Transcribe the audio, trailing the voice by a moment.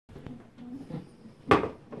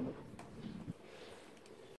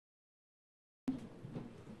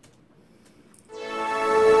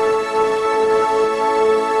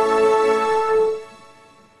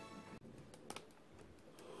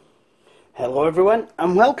Hello everyone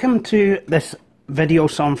and welcome to this Video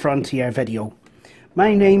Sans Frontier video.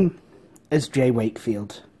 My name is Jay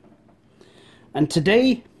Wakefield and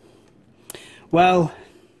today, well,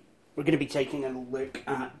 we're going to be taking a look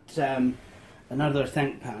at another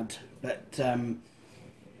ThinkPad, but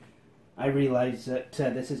I realise that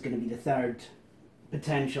this is going to be the third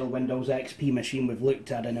potential Windows XP machine we've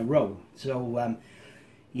looked at in a row, so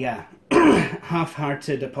yeah,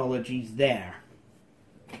 half-hearted apologies there.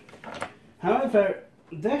 However,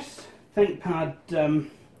 this ThinkPad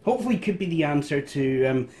hopefully could be the answer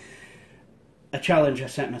to a challenge I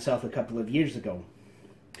set myself a couple of years ago.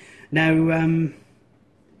 Now, I'm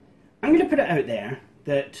going to put it out there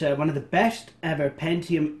that one of the best ever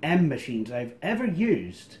Pentium M machines I've ever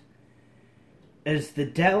used is the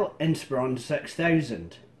Dell Inspiron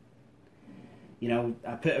 6000. You know,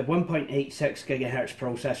 I put a 1.86 GHz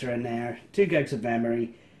processor in there, 2 gigs of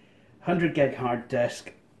memory, 100 gig hard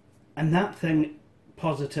disk, and that thing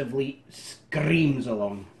positively screams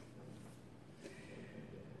along.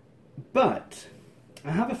 But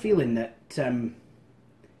I have a feeling that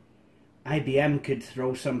IBM could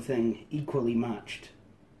throw something equally matched,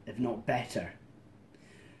 if not better,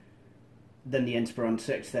 than the Inspiron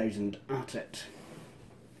 6000 at it.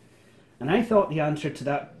 And I thought the answer to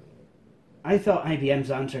that, I thought IBM's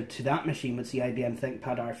answer to that machine was the IBM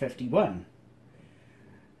ThinkPad R51.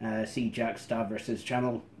 See Jack Stavros'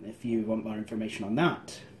 channel if you want more information on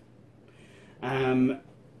that.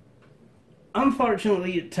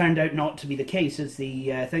 Unfortunately, it turned out not to be the case, as the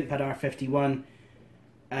ThinkPad R51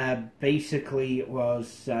 basically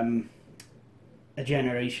was a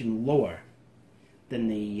generation lower than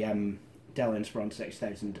the Dell Inspiron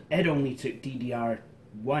 6000. It only took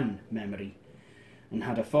DDR1 memory and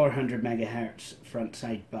had a 400 MHz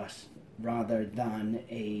front-side bus rather than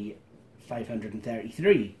a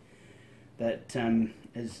 533 that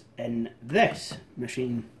is in this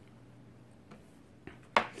machine.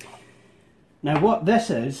 Now what this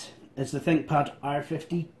is the ThinkPad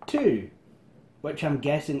R52, which I'm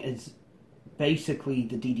guessing is basically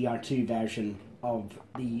the DDR2 version of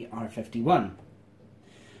the R51.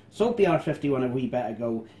 Sold the R51 a wee bit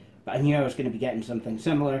ago, but I knew I was going to be getting something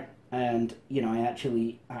similar, and you know, I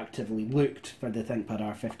actually actively looked for the ThinkPad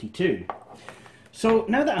R52. So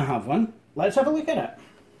now that I have one, let's have a look at it.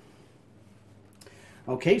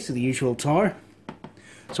 Okay, so the usual tour.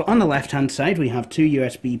 So on the left hand side we have two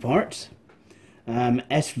USB ports,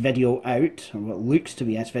 S-Video out, or what looks to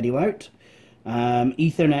be S-Video out,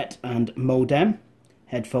 Ethernet and modem,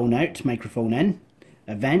 headphone out, microphone in,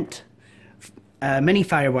 a vent, mini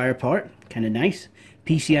FireWire port, kind of nice,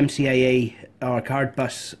 PCMCIA or card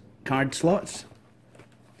bus card slots,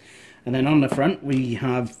 and then on the front we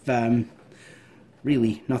have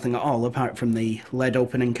really nothing at all apart from the lid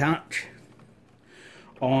opening catch.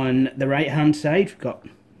 On the right hand side we've got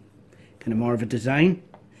kind of more of a design,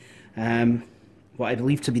 what I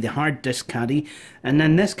believe to be the hard disk caddy, and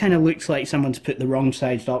then this kind of looks like someone's put the wrong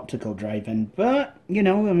sized optical drive in, but you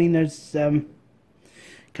know, I mean, there's kind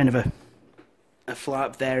of a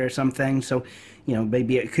flap there or something, so you know,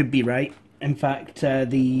 maybe it could be right. In fact,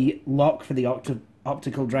 the lock for the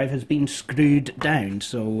optical drive has been screwed down,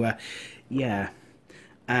 so yeah.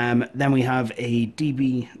 Then we have a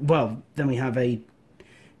DB15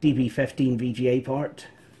 VGA port,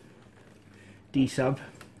 D-sub.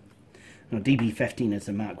 No, DB15 is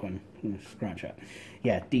the Mac one. Scratch that.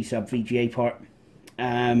 Yeah, D-sub VGA port.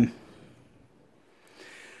 Then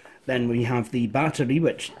we have the battery,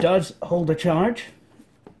 which does hold a charge.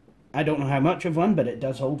 I don't know how much of one, but it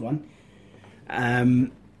does hold one.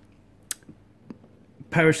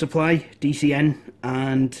 Power supply, DCN,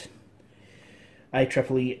 and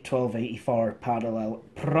IEEE 1284 parallel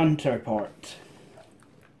printer port.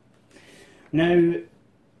 Now,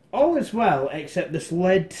 all is well, except this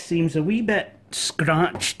lid seems a wee bit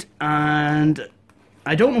scratched, and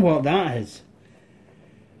I don't know what that is.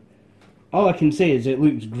 All I can say is it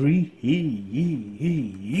looks greasy.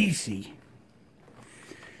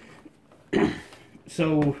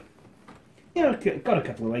 So, you know, got a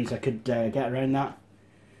couple of ways I could get around that.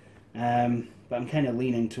 But I'm kind of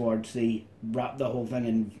leaning towards the wrap the whole lid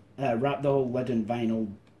in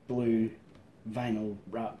blue vinyl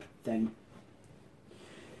wrap thing.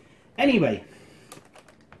 Anyway,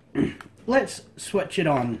 let's switch it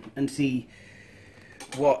on and see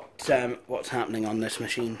what's happening on this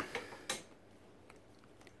machine.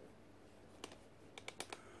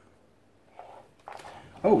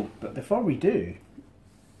 Oh, but before we do,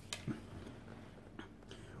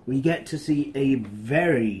 we get to see a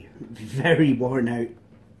very, very worn out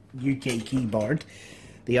UK keyboard.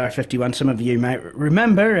 The R51, some of you might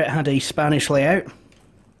remember, it had a Spanish layout.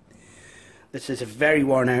 This is a very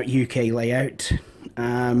worn out UK layout.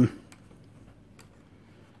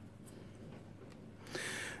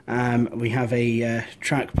 We have a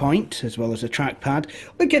track point as well as a trackpad.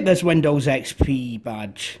 Look at this Windows XP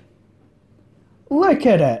badge. Look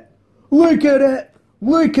at it! Look at it!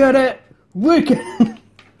 Look at it! Look at it!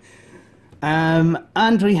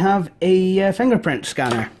 And we have a fingerprint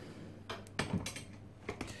scanner.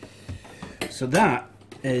 So that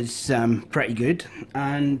is pretty good.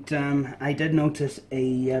 And I did notice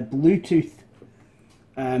a Bluetooth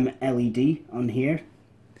LED on here.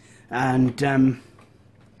 And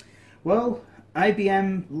well,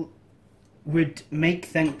 IBM would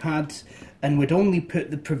make ThinkPads and would only put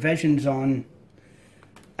the provisions on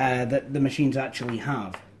that the machines actually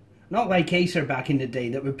have. Not like Acer back in the day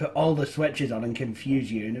that would put all the switches on and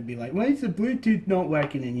confuse you, and it'd be like, why is the Bluetooth not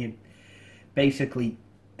working? And you basically,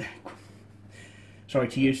 sorry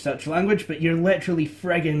to use such language, but you're literally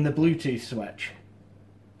frigging the Bluetooth switch.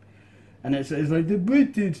 And it's like, the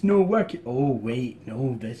Bluetooth's not working. Oh wait,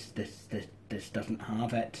 no, this doesn't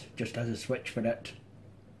have it. Just has a switch for it.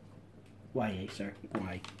 Why, Acer?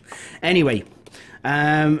 Why? Anyway,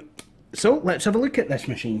 so let's have a look at this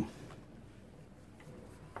machine.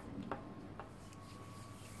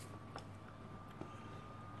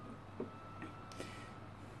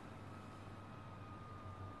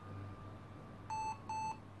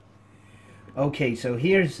 Okay, so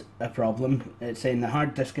here's a problem. It's saying the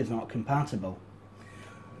hard disk is not compatible.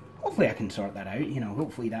 Hopefully I can sort that out, you know,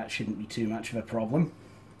 hopefully that shouldn't be too much of a problem.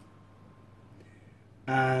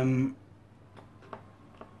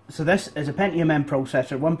 So this is a Pentium M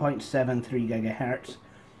processor, 1.73 GHz,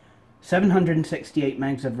 768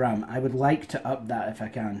 megs of RAM. I would like to up that if I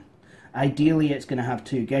can. Ideally it's going to have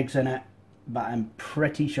 2 gigs in it, but I'm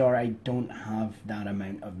pretty sure I don't have that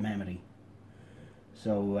amount of memory.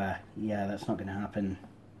 So yeah, that's not going to happen.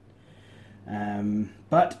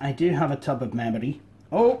 But I do have a tub of memory.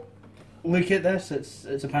 Oh, look at this.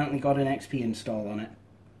 It's apparently got an XP install on it.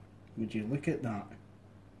 Would you look at that?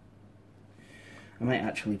 I might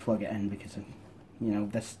actually plug it in because, you know,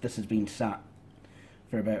 this has been sat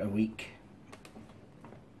for about a week.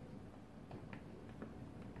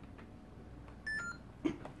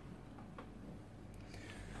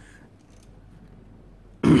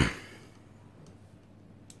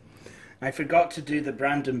 I forgot to do the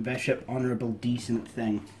Brandon Bishop Honourable Decent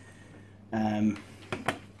thing,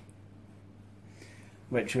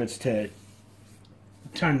 which was to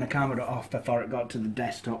turn the camera off before it got to the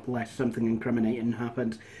desktop lest something incriminating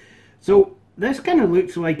happens. So this kind of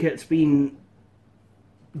looks like it's been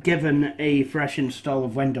given a fresh install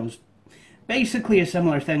of Windows. Basically a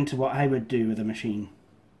similar thing to what I would do with a machine.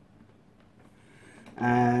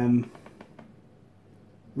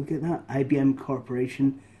 Look at that, IBM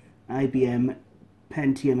Corporation. IBM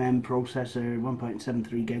Pentium M processor,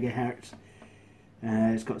 1.73 GHz.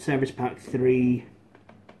 It's got Service Pack 3.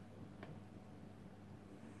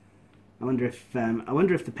 I wonder if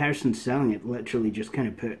the person selling it literally just kind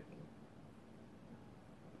of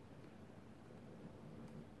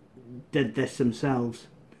did this themselves.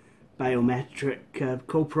 Biometric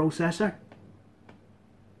coprocessor.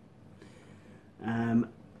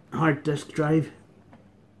 Hard disk drive.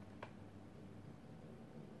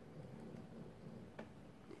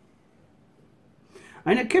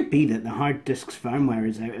 And it could be that the hard disk's firmware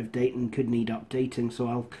is out of date and could need updating,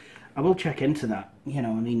 so I will check into that. You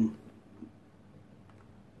know, I mean,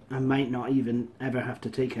 I might not even ever have to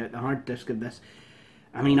take out the hard disk of this.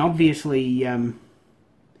 I mean, obviously I,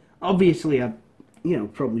 you know,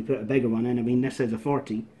 probably put a bigger one in. I mean, this is a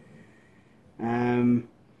 40. But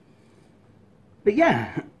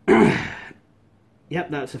yeah, yep,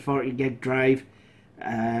 that's a 40 gig drive.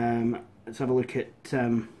 Let's have a look at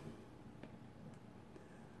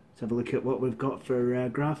what we've got for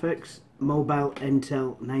graphics. Mobile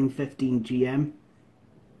Intel 915 GM.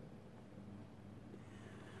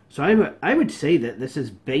 So I would say that this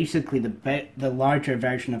is basically the larger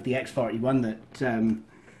version of the X41 that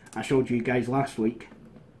I showed you guys last week.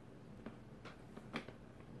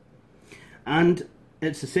 And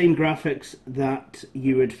it's the same graphics that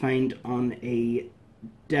you would find on a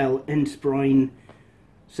Dell Inspiron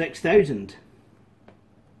 6000.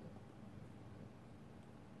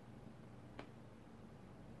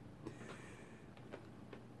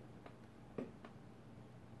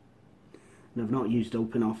 And I've not used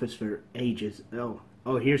OpenOffice for ages. Oh,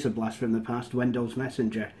 here's a blast from the past. Windows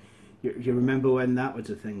Messenger. You remember when that was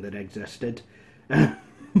a thing that existed?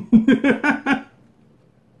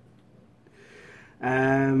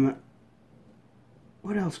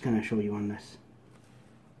 What else can I show you on this?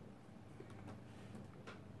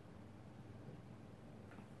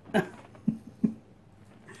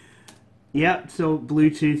 Yeah, so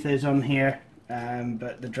Bluetooth is on here,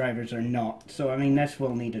 but the drivers are not. So, I mean, this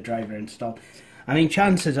will need a driver installed. I mean,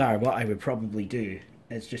 chances are what I would probably do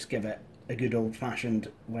is just give it a good old-fashioned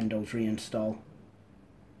Windows reinstall.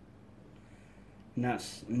 And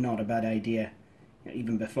that's not a bad idea,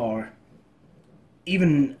 even before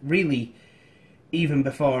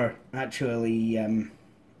actually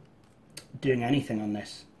doing anything on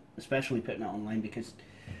this, especially putting it online, because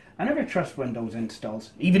I never trust Windows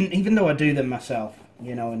installs, even though I do them myself,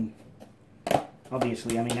 you know. And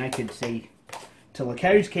obviously, I mean, I could say till the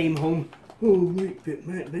cows came home, oh look, but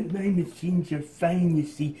my machines are fine, you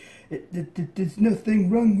see, there's nothing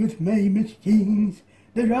wrong with my machines,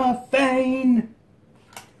 they're all fine.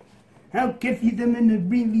 I'll give you them in a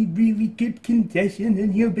really, really good condition,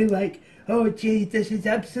 and you'll be like, oh gee, this is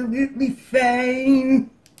absolutely fine.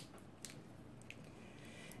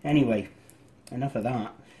 Anyway, enough of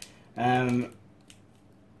that.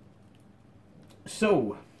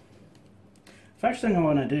 So, first thing I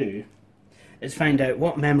want to do is find out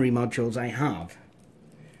what memory modules I have,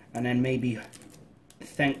 and then maybe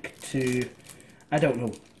think to, I don't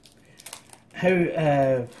know,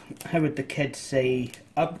 how would the kids say,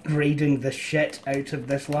 upgrading the shit out of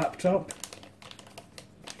this laptop?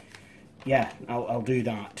 Yeah, I'll do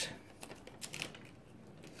that.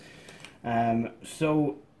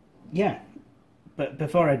 So, yeah, but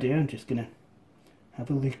before I do, I'm just gonna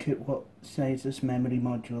have a look at what size this memory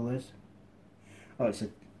module is. Oh,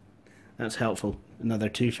 that's helpful. Another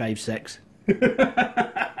 256.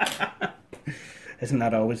 Isn't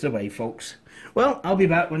that always the way, folks? Well, I'll be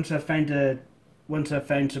back once I've found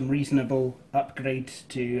some reasonable upgrades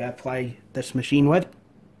to apply this machine with.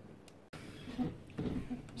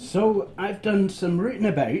 So I've done some rooting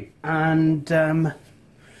about, and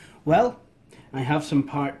well, I have some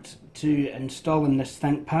parts to install in this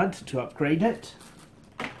ThinkPad to upgrade it.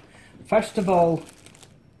 First of all,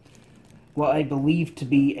 what I believe to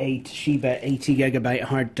be a Toshiba 80GB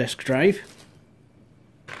hard disk drive.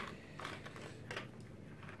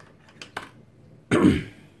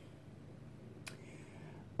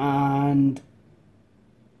 And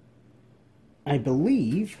I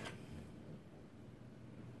believe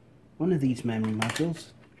one of these memory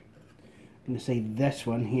modules, I'm going to say this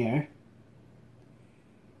one here,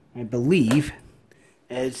 I believe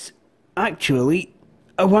is actually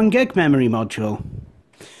a 1GB memory module.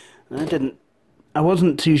 I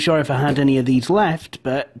wasn't too sure if I had any of these left,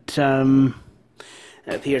 but it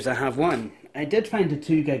appears I have one. I did find a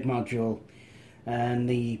 2GB module, and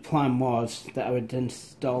the plan was that I would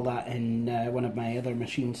install that in one of my other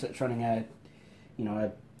machines that's running a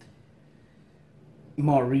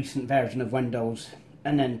more recent version of Windows,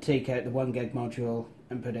 and then take out the 1GB module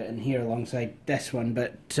and put it in here alongside this one.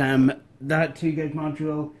 But that 2GB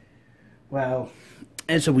module, well,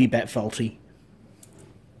 it's a wee bit faulty.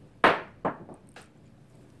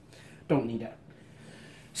 Don't need it.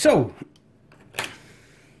 So,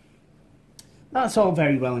 that's all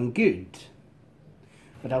very well and good.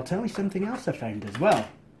 But I'll tell you something else I found as well.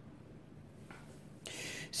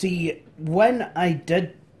 See, when I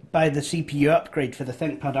did buy the CPU upgrade for the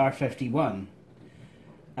ThinkPad R51,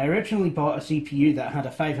 I originally bought a CPU that had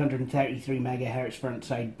a 533 MHz front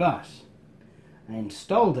side bus. I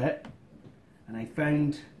installed it, and I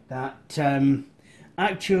found that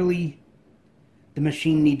actually the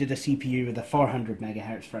machine needed a CPU with a 400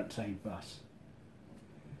 MHz front side bus.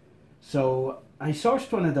 So I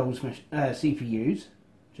sourced one of those CPUs,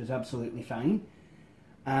 which is absolutely fine.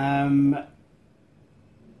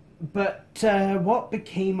 But what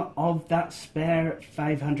became of that spare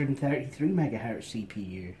 533 MHz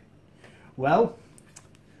CPU? Well,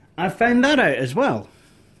 I found that out as well.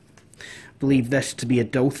 Believe this to be a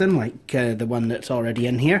Dothan, like the one that's already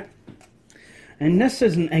in here. And this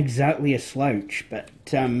isn't exactly a slouch, but,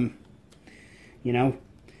 you know,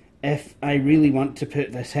 if I really want to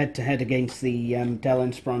put this head-to-head against the Dell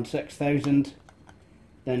Inspiron 6000,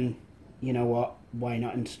 then, you know what, why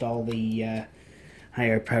not install the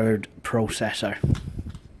higher-powered processor?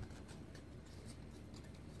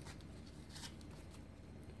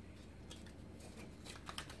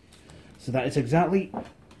 So that is exactly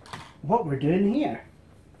what we're doing here.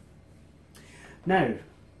 Now,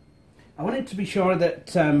 I wanted to be sure that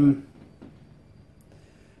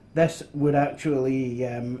this would actually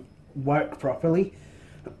work properly.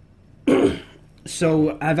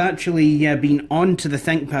 So I've actually been on to the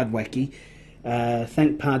ThinkPad wiki,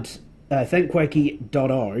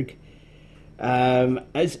 thinkwiki.org.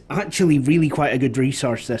 It's actually really quite a good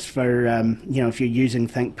resource, this, for you know, if you're using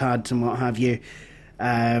ThinkPads and what have you.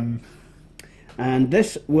 And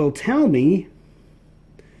this will tell me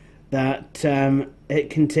that it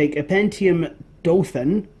can take a Pentium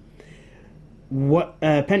Dothan,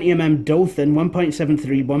 Pentium M Dothan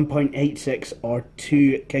 1.73, 1.86 or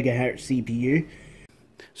 2 GHz CPU.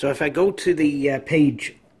 So if I go to the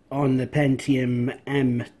page on the Pentium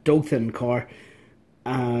M Dothan core,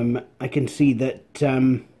 I can see that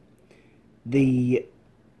the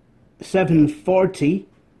 740,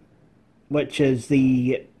 which is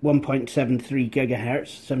the 1.73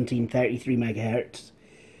 GHz, 1733 megahertz,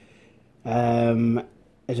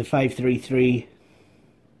 is a 533,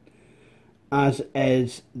 as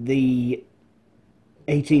is the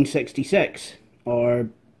 1866 or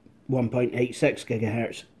 1.86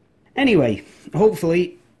 gigahertz. Anyway,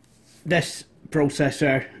 hopefully this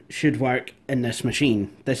processor should work in this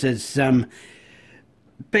machine. This is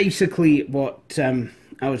basically what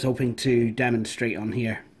I was hoping to demonstrate on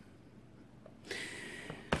here.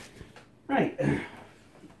 Right,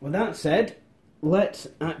 with that said, let's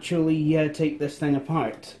actually take this thing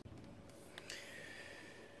apart.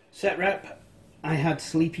 Set rep, I had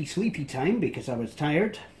sleepy time because I was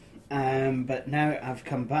tired, but now I've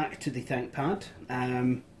come back to the ThinkPad,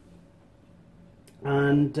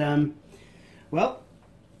 well,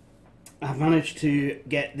 I've managed to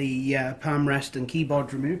get the palm rest and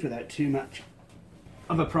keyboard removed without too much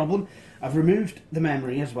of a problem. I've removed the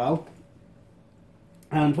memory as well,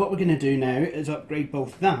 and what we're going to do now is upgrade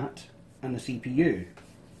both that and the CPU.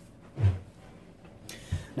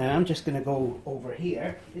 Now I'm just going to go over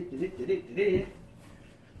here.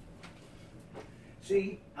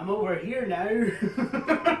 See, I'm over here now.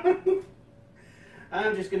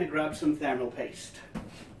 I'm just going to grab some thermal paste,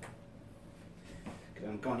 because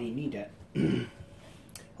I'm going to need it.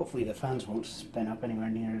 Hopefully the fans won't spin up anywhere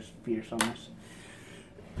near as fierce on this.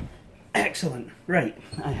 Excellent. Right,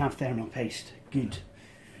 I have thermal paste. Good.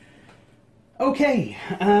 Okay,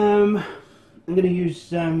 I'm going to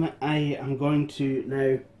use, I am going to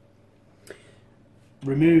now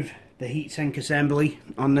remove the heatsink assembly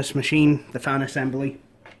on this machine, the fan assembly.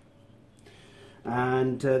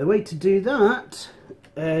 And the way to do that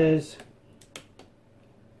is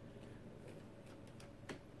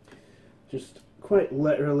just quite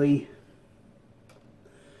literally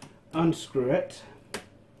unscrew it.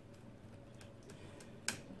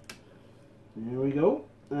 There we go.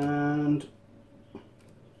 And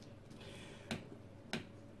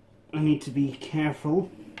I need to be careful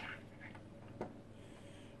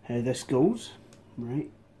how this goes. Right,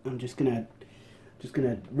 I'm just gonna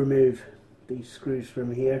remove these screws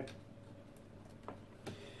from here,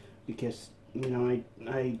 because you know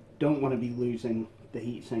I don't want to be losing the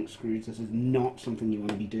heatsink screws. This is not something you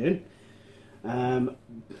want to be doing.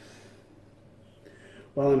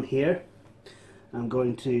 While I'm here, I'm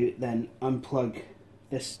going to then unplug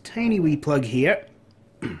this tiny wee plug here.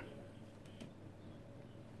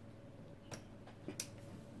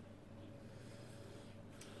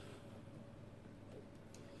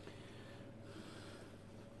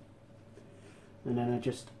 And then I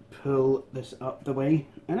just pull this up the way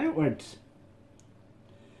and outwards.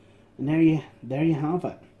 And there you have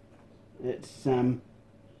it. It's there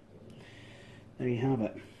you have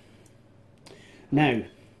it. Now,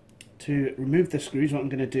 to remove the screws, what I'm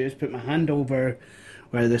going to do is put my hand over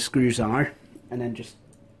where the screws are, and then just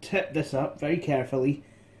tip this up very carefully,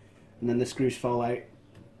 and then the screws fall out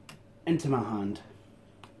into my hand.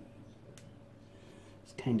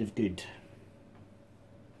 It's kind of good.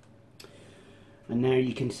 And now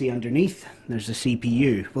you can see underneath there's a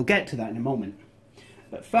CPU. We'll get to that in a moment.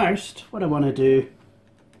 But first, what I want to do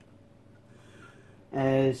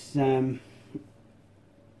is I'm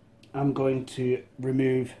going to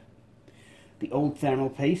remove the old thermal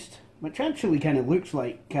paste, which actually kind of looks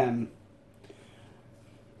like it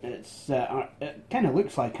kind of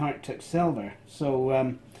looks like Arctic silver. So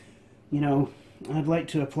you know, I'd like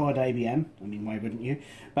to applaud IBM. I mean, why wouldn't you?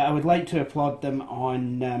 But I would like to applaud them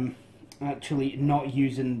on actually not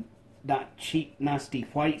using that cheap, nasty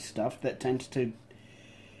white stuff that tends to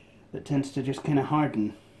just kind of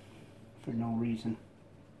harden for no reason.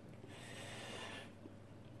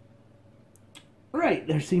 Right,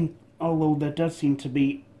 although there does seem to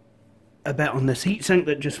be a bit on this heatsink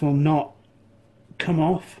that just will not come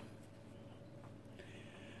off.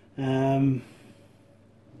 I'm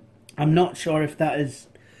not sure if that is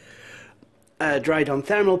dried on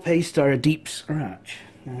thermal paste or a deep scratch.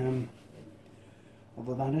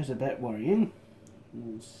 Although that is a bit worrying.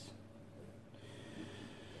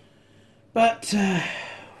 But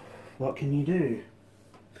what can you do?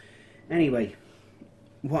 Anyway,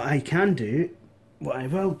 what I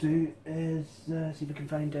will do is see if we can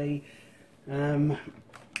find a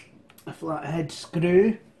flathead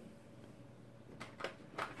screw.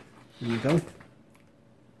 There you go.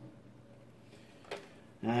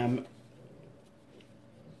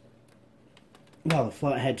 Well, a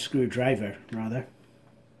flathead screwdriver, rather.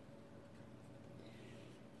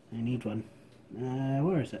 I need one.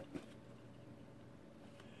 Where is it?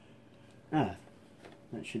 Ah,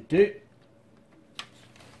 that should do.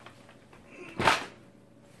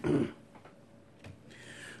 So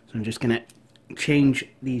I'm just going to change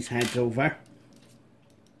these heads over.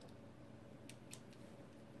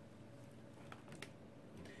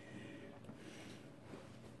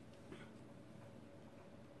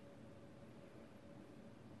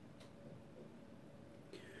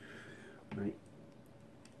 Right.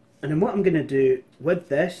 And then what I'm going to do with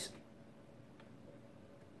this,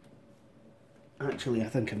 actually I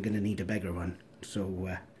think I'm going to need a bigger one,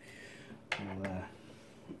 so I'll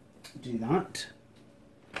do that.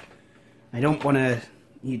 I don't want to,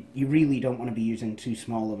 you really don't want to be using too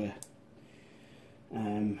small of a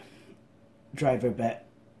driver bit,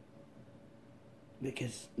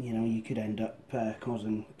 because, you know, you could end up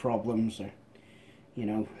causing problems, or, you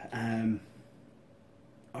know,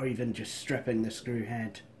 or even just stripping the screw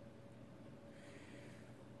head.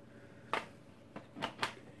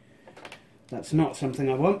 That's not something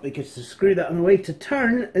I want, because the screw that I'm away to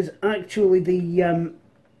turn is actually the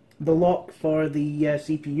lock for the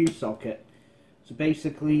CPU socket. So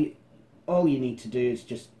basically all you need to do is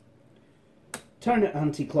just turn it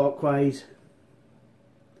anti-clockwise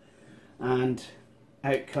and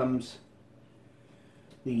out comes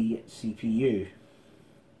the CPU.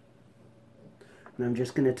 And I'm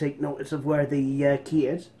just going to take notice of where the key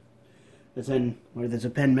is, as in where there's a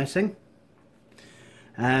pin missing,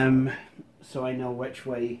 so I know which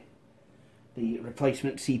way the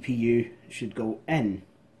replacement CPU should go in.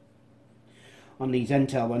 On these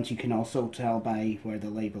Intel ones you can also tell by where the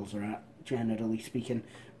labels are at, generally speaking,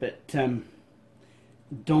 but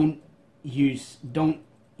don't use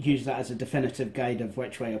that as a definitive guide of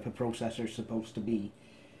which way up a processor is supposed to be,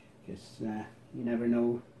 because you never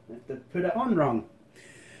know if they put it on wrong.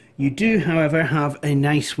 You do, however, have a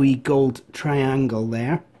nice wee gold triangle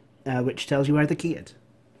there, which tells you where the key is.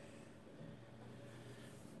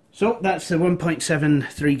 So that's the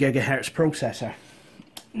 1.73 GHz processor.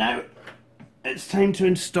 Now it's time to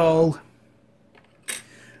install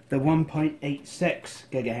the 1.86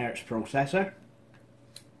 GHz processor.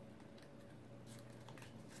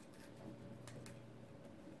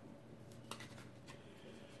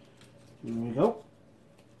 There we go.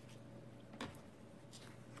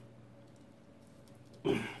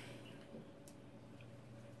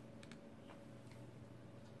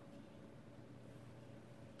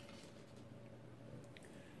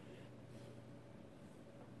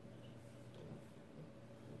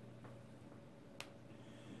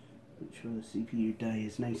 Make sure the CPU die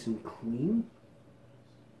is nice and clean.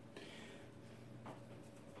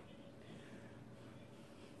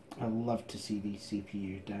 I love to see these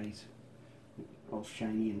CPU dies all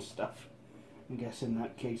shiny and stuff. I guess in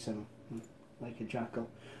that case I'm like a jackal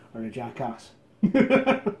or a jackass.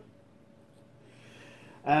 Yeah.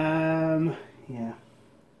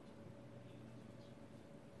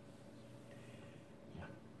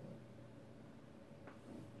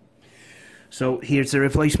 So here's the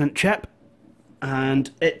replacement chip,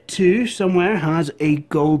 and it too somewhere has a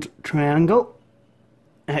gold triangle.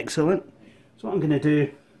 Excellent. So what I'm going to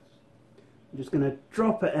do, I'm just going to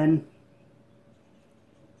drop it in.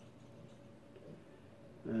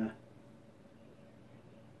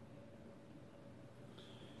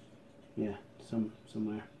 Yeah,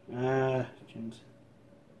 somewhere. James.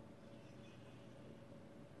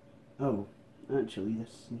 Oh, actually,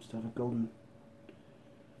 this seems to have a golden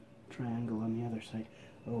triangle on the other side.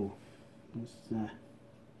 Oh, this.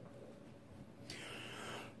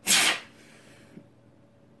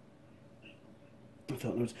 I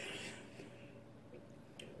thought there was.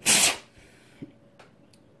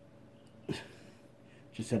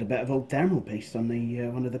 Just had a bit of old thermal paste on the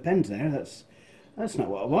one of the pins there. That's not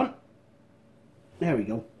what I want. There we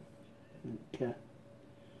go. Okay.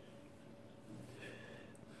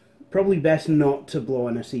 Probably best not to blow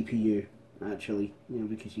on a CPU, actually, you know,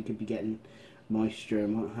 because you could be getting moisture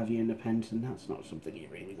and what have you in the pins, and that's not something you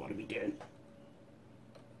really want to be doing.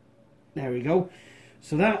 There we go.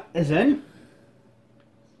 So that is in.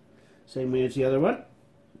 Same way as the other one.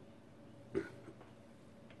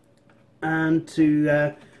 And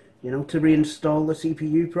to you know, to reinstall the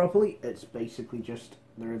CPU properly, it's basically just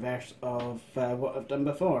the reverse of what I've done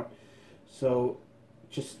before. So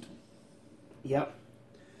just, yep,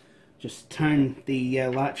 just turn the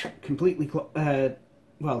latch completely,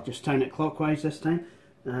 well, just turn it clockwise this time.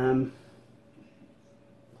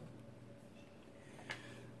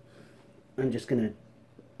 I'm just gonna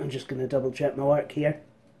double check my work here.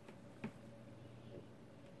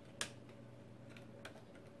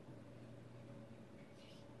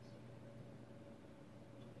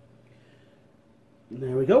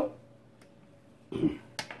 There we go.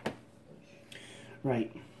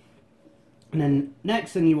 Right. And then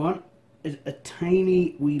next thing you want is a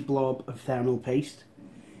tiny wee blob of thermal paste.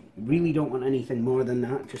 You really don't want anything more than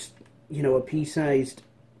that. Just, you know, a pea-sized.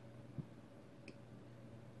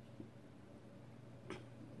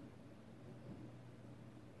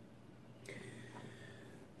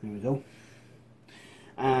 There we go.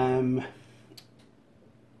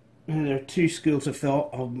 There are two schools of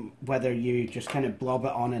thought on whether you just kind of blob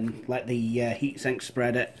it on and let the heatsink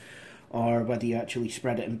spread it, or whether you actually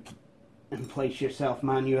spread it in place yourself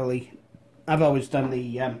manually. I've always done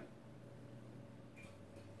the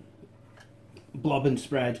blob and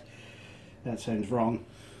spread. That sounds wrong.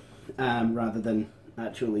 Rather than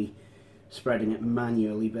actually spreading it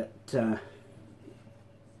manually, but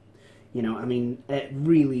you know, I mean, it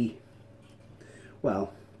really,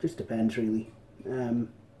 well, just depends really.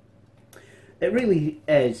 It really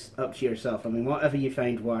is up to yourself. I mean, whatever you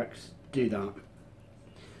find works, do that.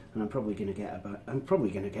 And I'm probably gonna get a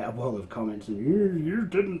wall of comments and you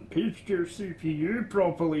didn't paste your CPU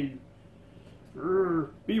properly.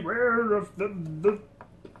 Beware of the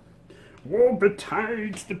woe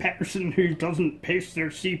betides the person who doesn't paste their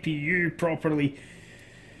CPU properly.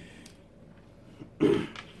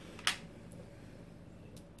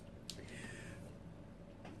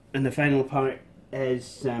 And the final part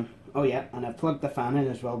is, oh yeah, and I've plugged the fan in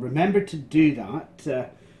as well. Remember to do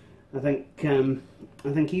that. I think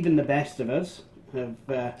even the best of us have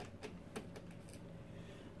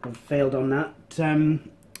failed on that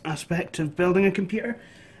aspect of building a computer.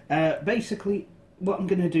 Basically, what I'm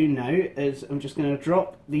going to do now is I'm just going to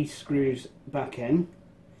drop these screws back in,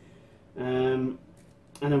 and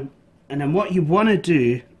then what you want to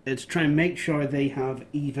do is try and make sure they have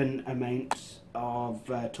even amounts of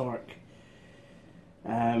torque.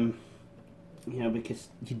 You know, because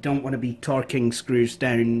you don't want to be torquing screws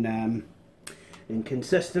down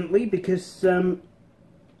inconsistently, because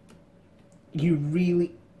you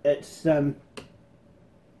really, it's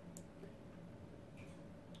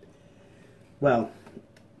well,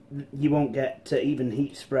 you won't get even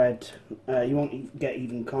heat spread, you won't get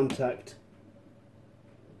even contact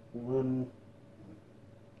on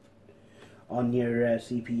your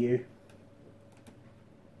CPU.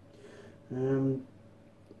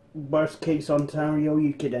 Worst case Ontario,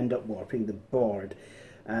 you could end up warping the board.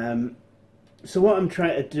 So what I'm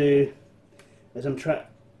trying to do is I'm trying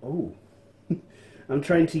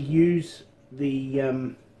to use the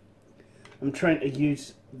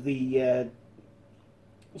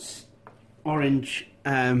orange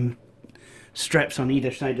strips on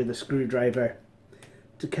either side of the screwdriver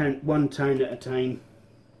to count one turn at a time.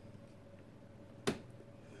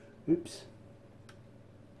 Oops.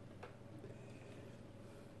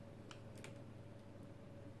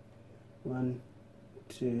 One,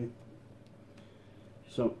 two.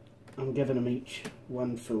 So I'm giving them each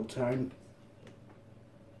one full turn.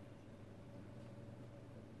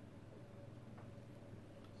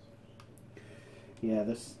 Yeah,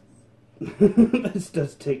 this this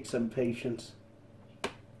does take some patience.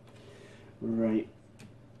 Right.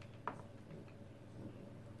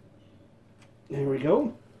 There we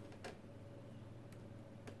go.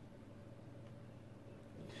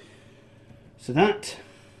 So that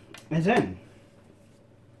is in.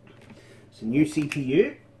 It's a new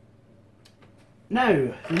CPU.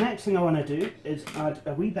 Now, the next thing I want to do is add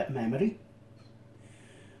a wee bit of memory.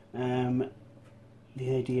 The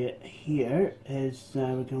idea here is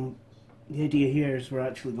we're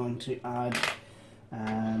actually going to add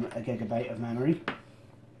a gigabyte of memory.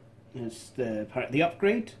 It's the part of the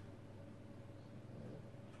upgrade.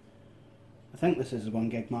 I think this is a 1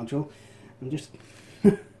 gig module. I'm just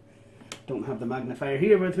don't have the magnifier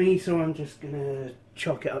here with me, so I'm just gonna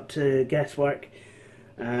chalk it up to guesswork.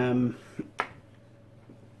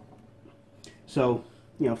 So,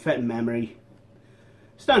 you know, fit in memory,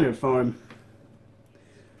 standard form.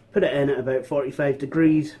 Put it in at about 45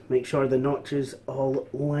 degrees, make sure the notches all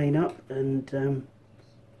line up and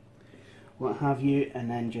what have you, and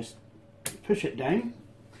then just push it down.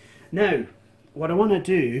 Now, what I want to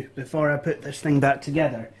do before I put this thing back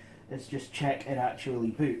together is just check it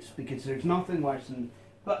actually boots, because there's nothing worse than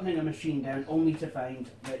buttoning a machine down only to find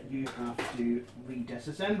that you have to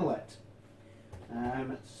re-disassemble it.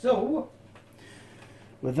 So,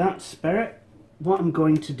 with that spirit, what I'm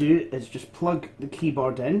going to do is just plug the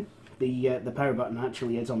keyboard in. The power button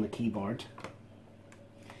actually is on the keyboard.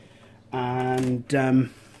 And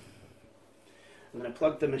I'm going to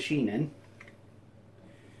plug the machine in,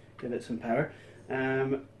 give it some power.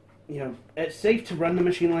 You know, it's safe to run the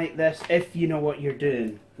machine like this if you know what you're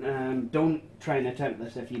doing. Don't try and attempt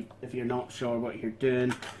this if you're not sure what you're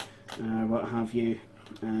doing, what have you.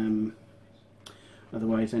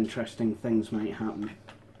 Otherwise, interesting things might happen.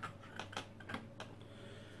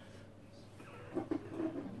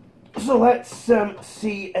 So let's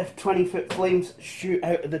see if 20-foot flames shoot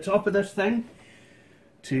out of the top of this thing,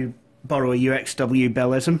 to borrow a UXW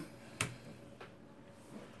bellism.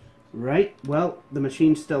 Right, well, the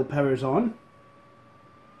machine still powers on.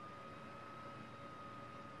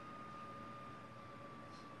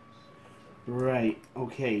 Right,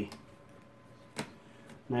 okay.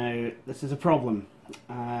 Now, this is a problem.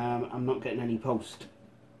 I'm not getting any post.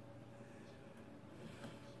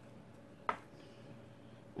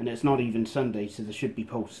 And it's not even Sunday, so there should be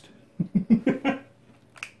post.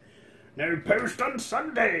 No post on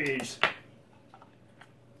Sundays!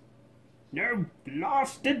 No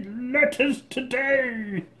blasted letters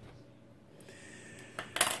today!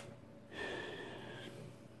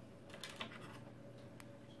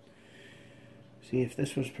 See, if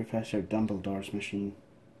this was Professor Dumbledore's machine.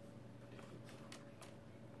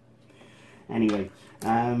 Anyway,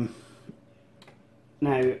 now,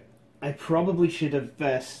 I probably should have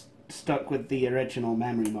stuck with the original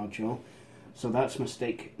memory module, so that's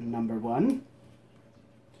mistake number one.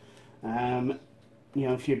 You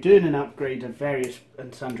know, if you're doing an upgrade of various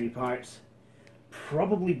and sundry parts,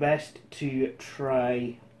 probably best to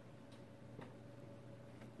try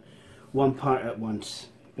one part at once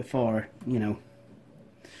before, you know.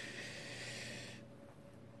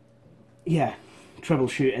 Yeah,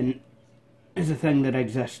 troubleshooting is a thing that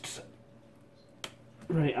exists.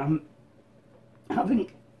 Right, I'm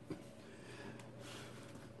having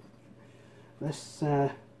this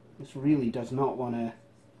really does not want to,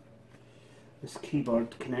 this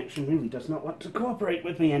keyboard connection really does not want to cooperate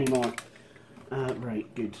with me anymore.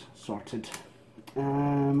 Right, good, sorted.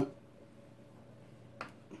 Right,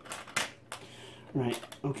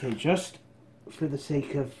 okay, just for the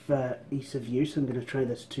sake of ease of use, I'm going to try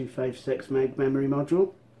this 256 meg memory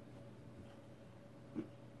module,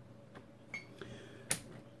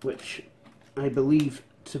 which I believe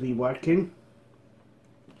to be working.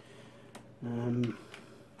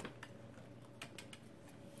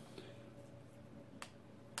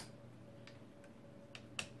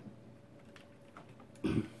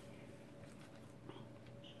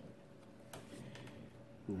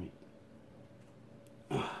 Right.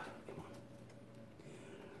 Oh, come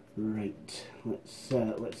on. Right.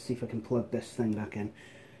 Let's see if I can plug this thing back in.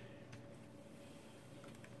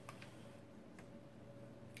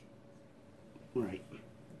 Right.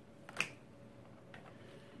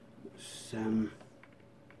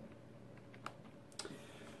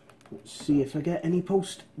 Let's see if I get any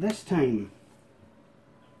post this time.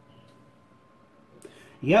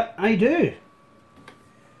 Yep, I do.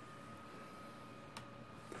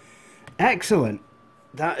 Excellent.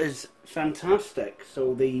 That is fantastic.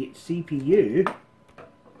 So the CPU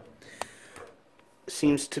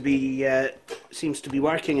seems to be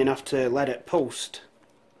working enough to let it post.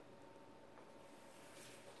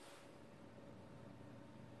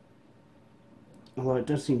 Although it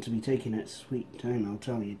does seem to be taking its sweet time, I'll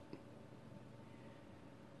tell you.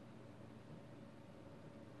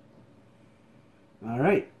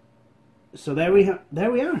 Alright, so there we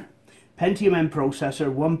are. Pentium M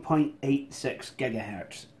processor, 1.86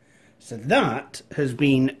 gigahertz. So that has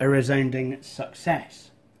been a resounding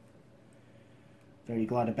success. Very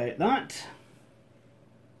glad about that.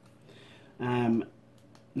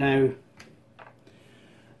 Now,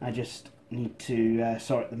 I just need to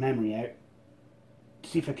sort the memory out.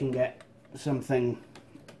 See if I can get something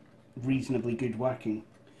reasonably good working.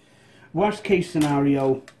 Worst case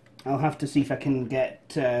scenario, I'll have to see if I can get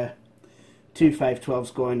two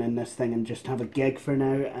 512s going in this thing and just have a gig for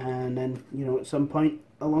now, and then, you know, at some point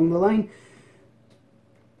along the line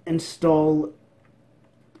install,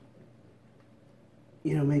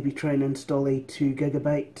 you know, maybe try and install a 2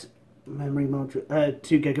 gigabyte memory module,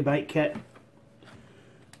 2 gigabyte kit.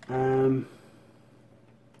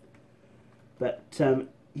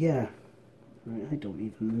 Yeah, right, I don't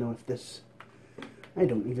even know if this, I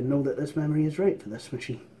don't even know that this memory is right for this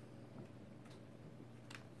machine.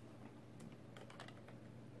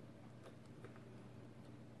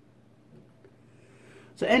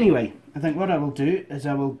 So anyway, I think what I will do is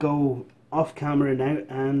I will go off camera now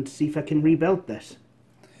and see if I can rebuild this.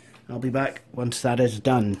 I'll be back once that is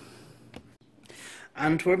done.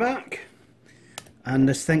 And we're back. And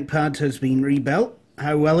this ThinkPad has been rebuilt.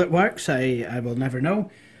 How well it works, I will never know.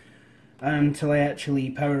 until I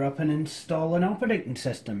actually power up and install an operating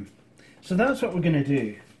system. So that's what we're going to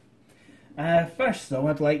do. First though,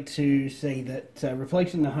 I'd like to say that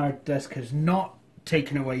replacing the hard disk has not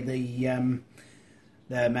taken away the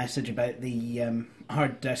message about the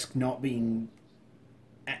hard disk not being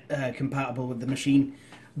compatible with the machine,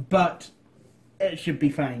 but it should be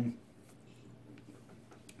fine.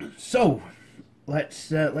 So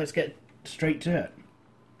let's get straight to it.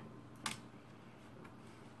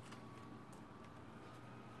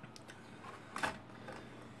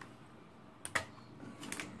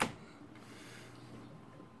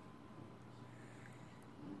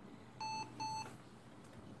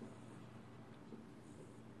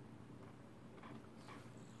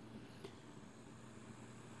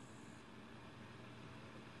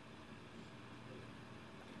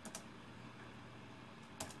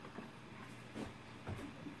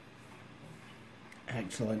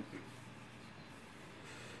 Excellent.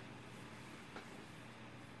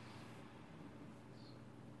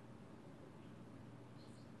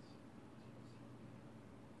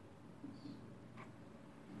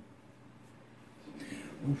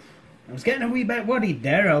 Oof. I was getting a wee bit worried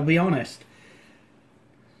there, I'll be honest.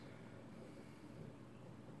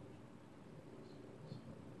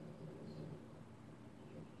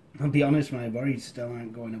 I'll be honest, my worries still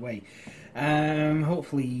aren't going away.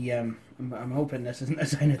 Hopefully, I'm hoping this isn't a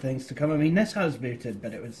sign of things to come. I mean, this has booted,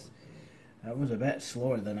 but it was a bit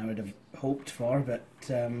slower than I would have hoped for. But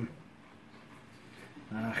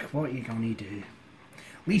what are you gonna do?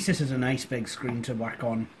 At least this is a nice big screen to work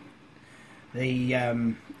on. The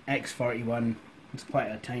X41 is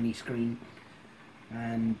quite a tiny screen,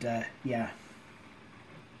 and yeah.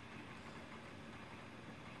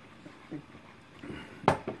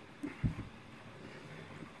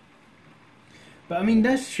 But I mean,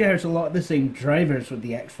 this shares a lot of the same drivers with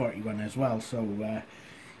the X41 as well, so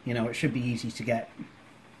you know, it should be easy to get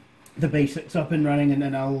the basics up and running, and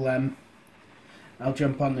then I'll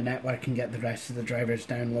jump on the network and get the rest of the drivers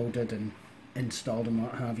downloaded and installed and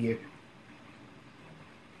what have you.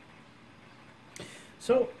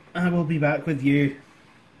 So I will be back with you.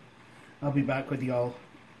 I'll be back with you all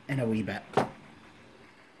in a wee bit.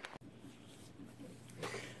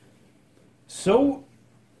 So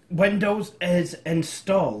Windows is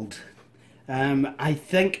installed. I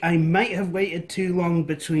think I might have waited too long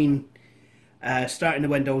between starting the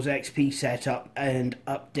Windows XP setup and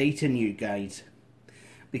updating you guys,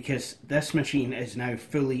 because this machine is now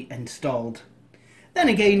fully installed. Then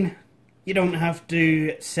again, you don't have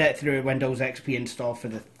to sit through a Windows XP install for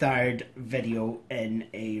the third video in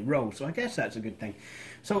a row, so I guess that's a good thing.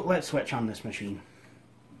 So let's switch on this machine.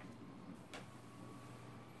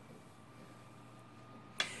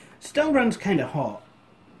 Still runs kind of hot,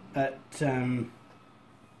 but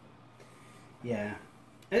yeah,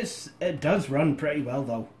 it does run pretty well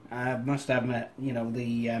though. I must admit, you know,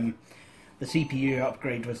 the CPU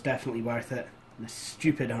upgrade was definitely worth it. The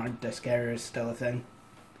stupid hard disk error is still a thing.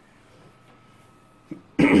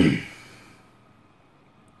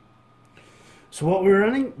 So what we're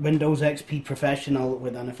running, Windows XP Professional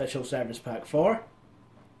with Unofficial Service Pack 4.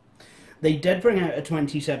 They did bring out a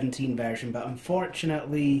 2017 version, but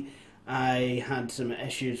unfortunately I had some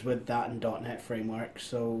issues with that in .NET Framework,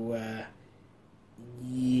 so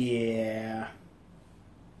yeah.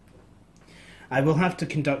 I will have to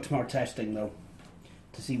conduct more testing though,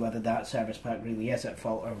 to see whether that service pack really is at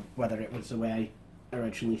fault or whether it was the way I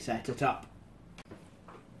originally set it up.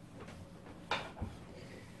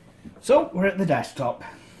 So we're at the desktop,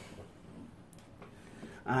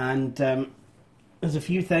 and there's a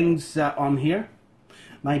few things on here.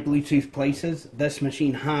 My Bluetooth places. This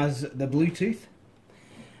machine has the Bluetooth.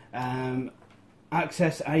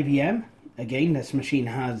 Access IBM. Again, this machine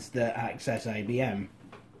has the Access IBM.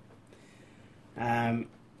 And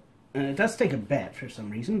it does take a bit for some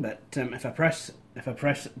reason, but if I press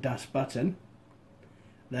this button,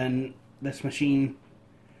 then this machine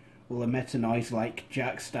will emit a noise like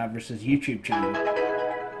Jack Stavros' YouTube channel.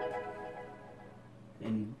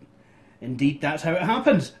 Indeed, that's how it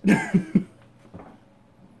happens.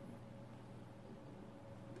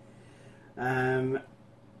 And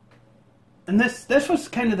this was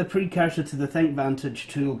kind of the precursor to the ThinkVantage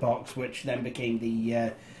toolbox, which then became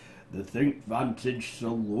the ThinkVantage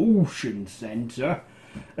Solution Center.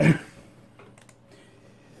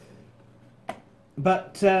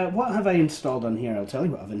 But what have I installed on here? I'll tell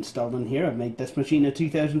you what I've installed on here. I've made this machine a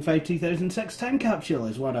 2005-2006 time capsule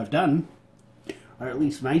is what I've done. Or at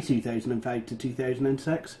least my 2005 to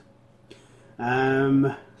 2006.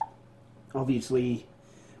 Obviously,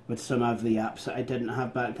 with some of the apps that I didn't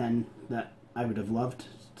have back then that I would have loved.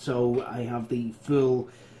 So I have the full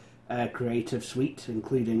Creative Suite,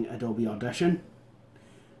 including Adobe Audition.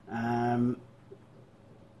 I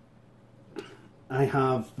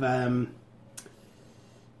have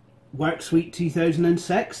Work Suite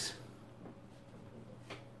 2006.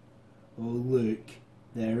 Oh look,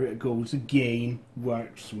 there it goes again,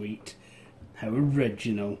 Work Suite. How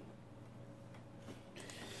original.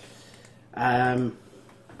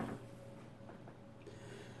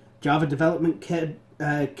 Java Development Kit,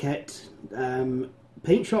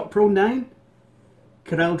 Paint Shop Pro 9,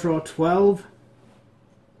 CorelDRAW 12.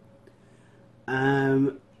 I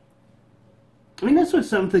mean, this was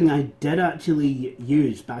something I did actually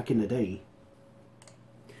use back in the day.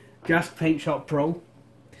 Just Paint Shop Pro.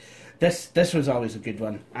 This was always a good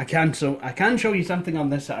one. I can show you something on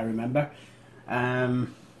this that I remember. Oh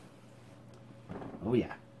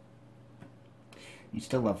yeah, you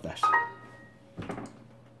still love this.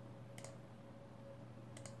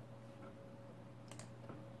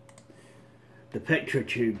 The picture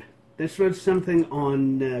tube. This was something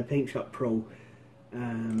on Paint Shop Pro.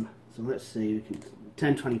 So let's see,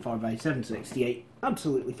 1024 by 768.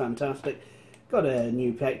 Absolutely fantastic. Got a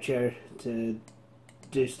new picture to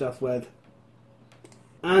do stuff with.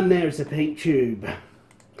 And there's a paint tube.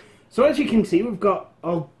 So as you can see, we've got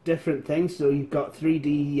all different things. So you've got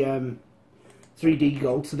 3D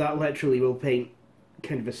gold. So that literally will paint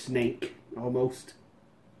kind of a snake almost.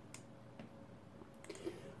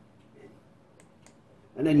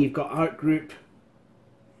 And then you've got art group.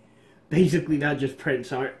 Basically that just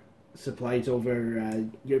prints art supplies over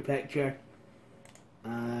your picture.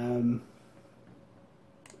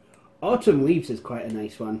 Autumn Leaves is quite a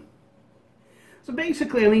nice one. So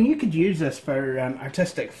basically, I mean, you could use this for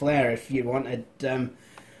artistic flair if you wanted.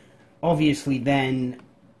 Obviously then,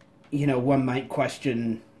 you know, one might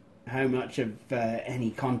question how much of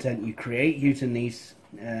any content you create using these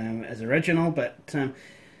as original, but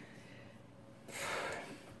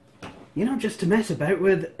you know, just to mess about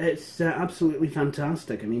with, it's absolutely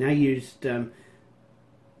fantastic. I mean, I used one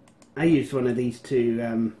of these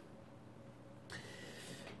to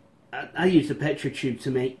I used a picture tube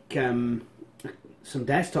to make some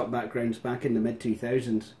desktop backgrounds back in the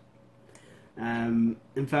mid-2000s.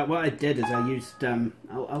 In fact, what I did is I used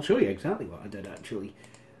I'll show you exactly what I did actually.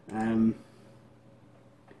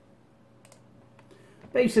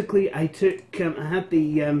 Basically, I took I had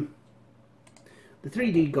the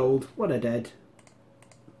 3D gold. What I did,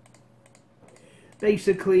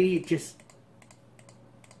 basically, just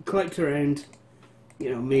clicked around,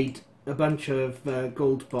 you know, made a bunch of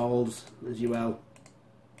gold balls, as you will,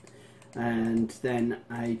 and then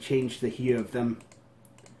I changed the hue of them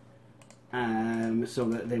so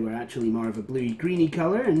that they were actually more of a bluey greeny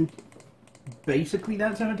colour, and basically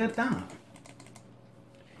that's how I did that.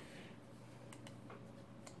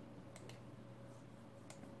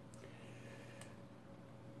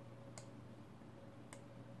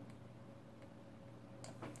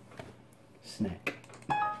 Snack.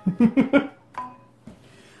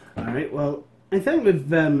 Alright, well, I think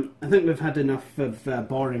we've had enough of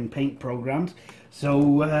boring paint programs,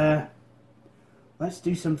 so let's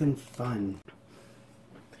do something fun.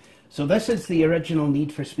 So this is the original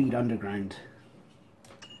Need for Speed Underground.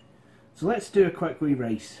 So let's do a quick wee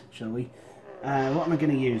race, shall we? What am I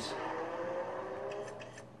going to use?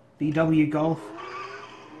 VW Golf,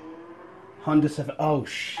 Honda Civic. Oh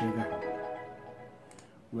sugar!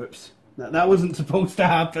 Whoops, that wasn't supposed to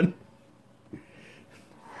happen.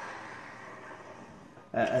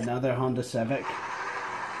 Another Honda Civic.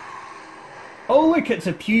 Oh look, it's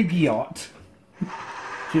a Pube yacht.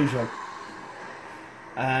 As usual.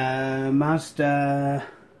 Mazda.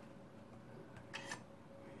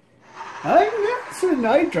 Yes, and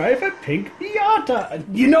I drive a pink Miata.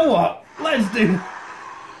 You know what? Let's do.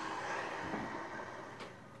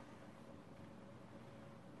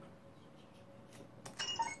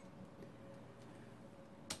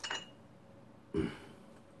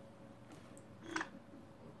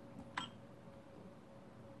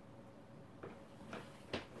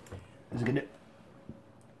 Is it gonna?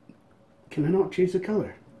 Can I not choose a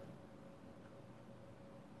colour?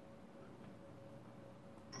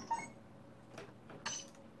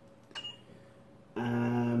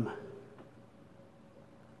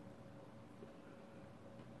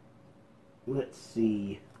 Let's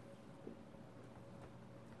see.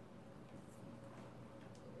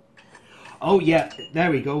 Oh yeah,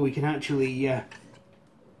 there we go. We can actually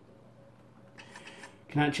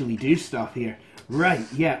do stuff here. Right,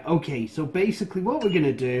 yeah, okay, so basically what we're going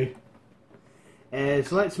to do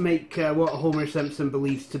is let's make what Homer Simpson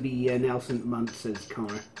believes to be Nelson Muntz's car.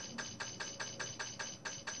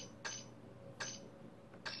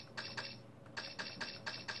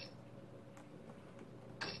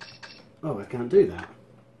 Oh, I can't do that.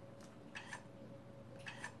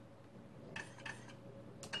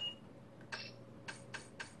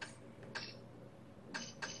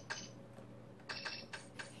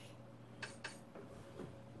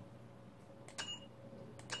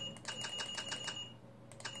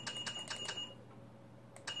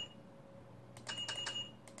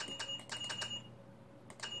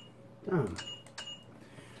 Oh.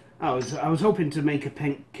 I was hoping to make a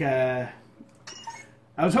pink.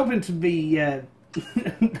 I was hoping to be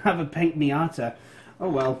have a pink Miata. Oh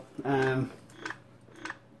well.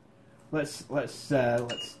 Let's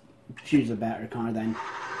choose a better car then.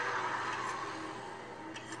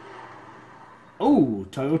 Oh,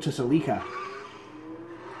 Toyota Celica.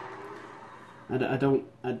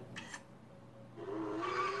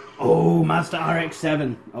 Oh, Mazda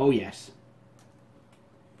RX-7. Oh yes.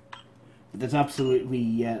 There's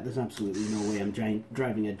absolutely no way I'm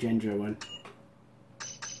driving a ginger one.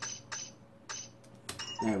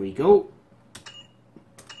 There we go.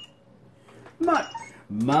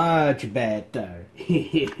 Much better.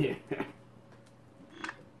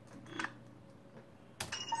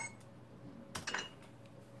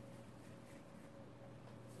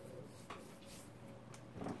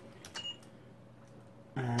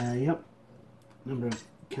 Yep. Number of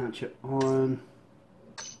catch-up on.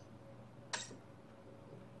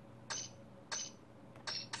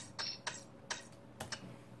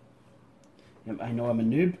 Yep, I know I'm a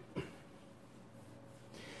noob.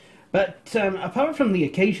 But apart from the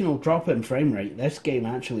occasional drop in frame rate, this game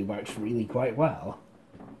actually works really quite well.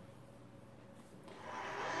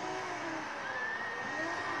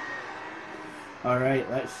 Alright,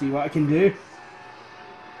 let's see what I can do.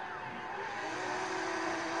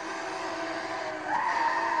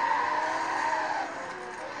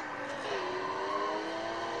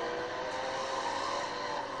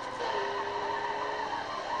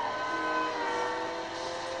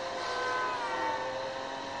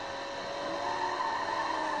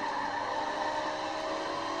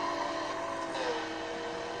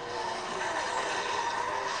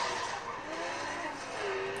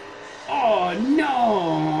 Oh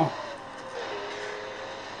no!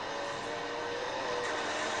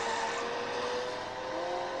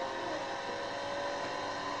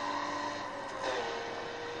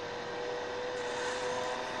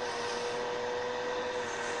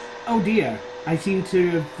 Oh dear, I seem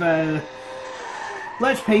to have...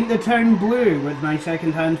 Let's paint the town blue with my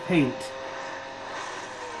second-hand paint.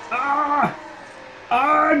 Ah!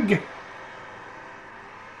 Ugh!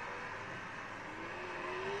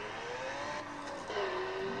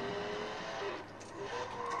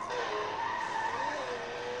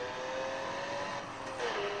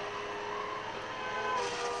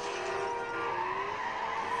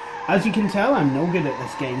 As you can tell, I'm no good at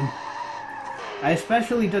this game. I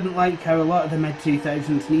especially didn't like how a lot of the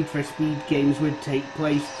mid-2000s Need for Speed games would take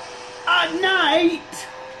place at night!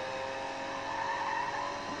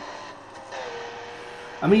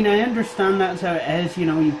 I mean, I understand that's how it is, you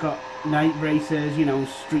know, you've got night races, you know,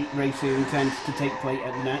 street racing tends to take place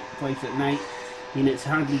at night. I mean, it's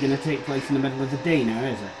hardly going to take place in the middle of the day now,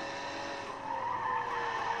 is it?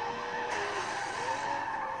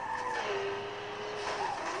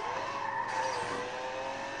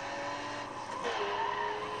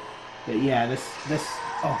 But yeah, this,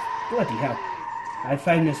 oh, bloody hell. I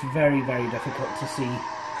find this very, very difficult to see.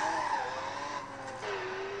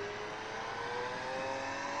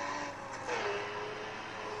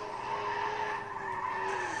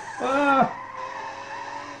 Ah!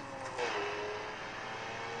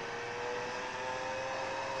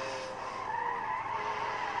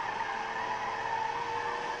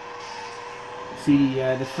 See,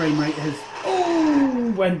 the frame rate has,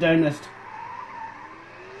 oh, went down this.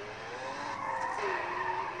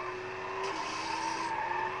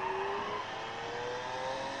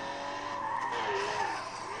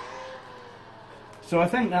 So I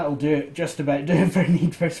think that'll do it, just about do it for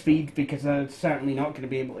Need for Speed, because I'm certainly not going to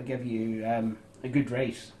be able to give you a good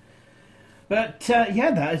race. But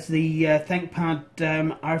yeah, that is the ThinkPad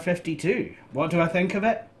R52. What do I think of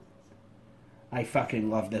it? I fucking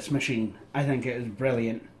love this machine. I think it is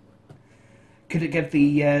brilliant. Could it give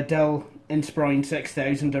the Dell Inspiron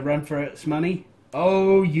 6000 a run for its money?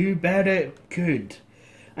 Oh, you bet it could.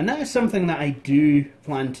 And that is something that I do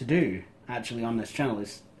plan to do, actually, on this channel,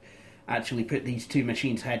 is actually put these two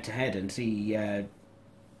machines head to head and see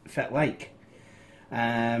fit like.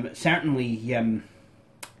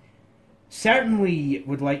 Certainly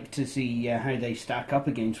would like to see how they stack up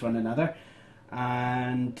against one another,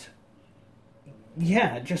 and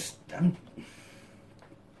yeah, just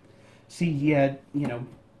see you know,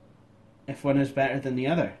 if one is better than the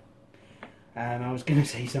other. I was going to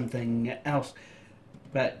say something else,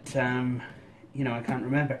 but you know, I can't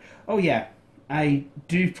remember. Oh yeah, I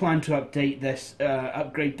do plan to upgrade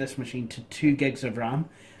this machine to 2 gigs of RAM.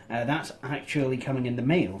 That's actually coming in the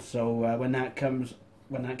mail. So when that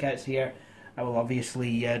gets here, I will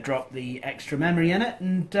obviously drop the extra memory in it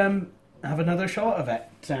and have another shot of it.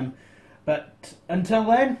 But until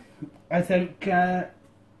then, I think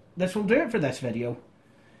this will do it for this video.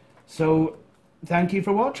 So thank you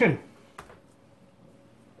for watching.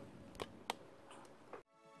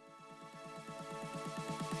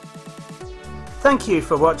 Thank you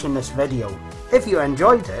for watching this video. If you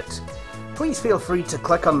enjoyed it, please feel free to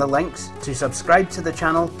click on the links to subscribe to the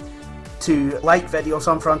channel, to like Videos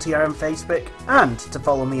on Frontier on Facebook, and to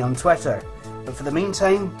follow me on Twitter. But for the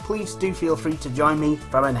meantime, please do feel free to join me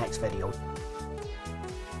for my next video.